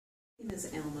My name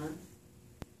is Alma.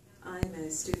 I'm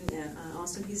a student at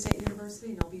Austin Peay State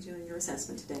University, and I'll be doing your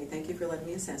assessment today. Thank you for letting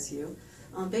me assess you.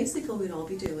 Basically, what I'll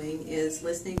be doing is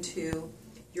listening to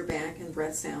your back and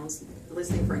breath sounds,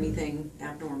 listening for anything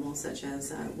abnormal, such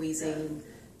as wheezing,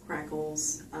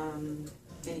 crackles,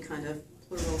 any kind of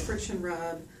pleural friction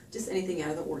rub, just anything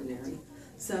out of the ordinary.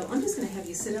 So I'm just going to have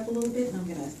you sit up a little bit, and I'm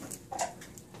going to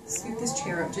scoot this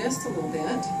chair up just a little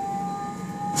bit.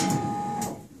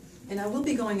 And I will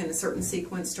be going in a certain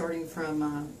sequence, starting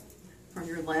from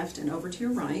your left and over to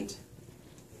your right.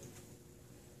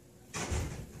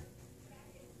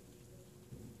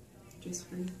 Just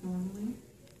breathe normally.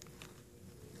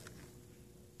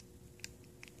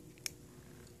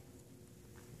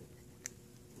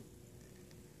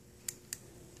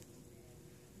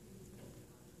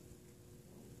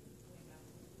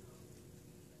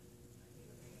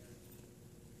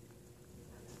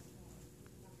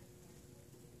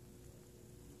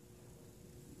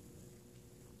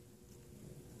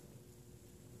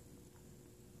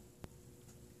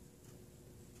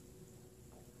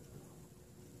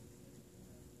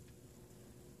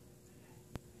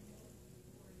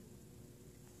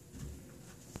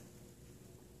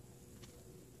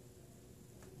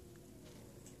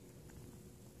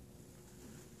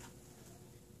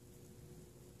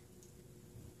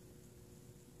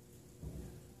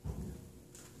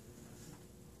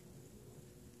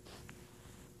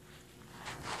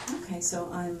 Okay,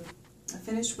 so I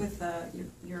finished with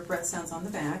your breath sounds on the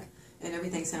back, and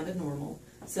everything sounded normal.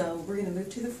 So we're going to move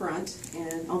to the front,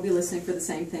 and I'll be listening for the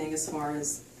same thing as far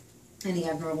as any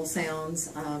abnormal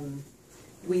sounds,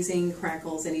 wheezing,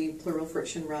 crackles, any pleural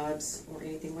friction rubs, or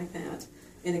anything like that.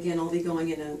 And again, I'll be going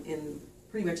in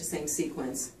pretty much the same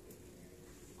sequence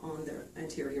on the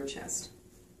anterior chest.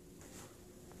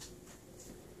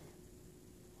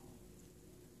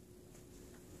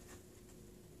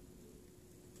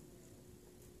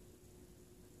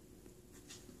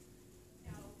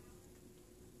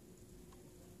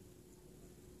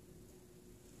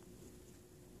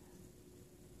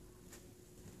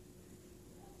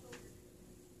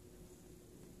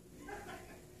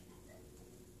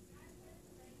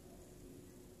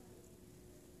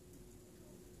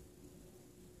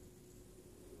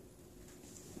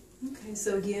 Okay,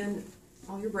 so again,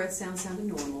 all your breath sounds sounded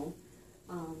normal.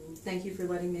 Thank you for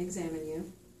letting me examine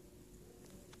you.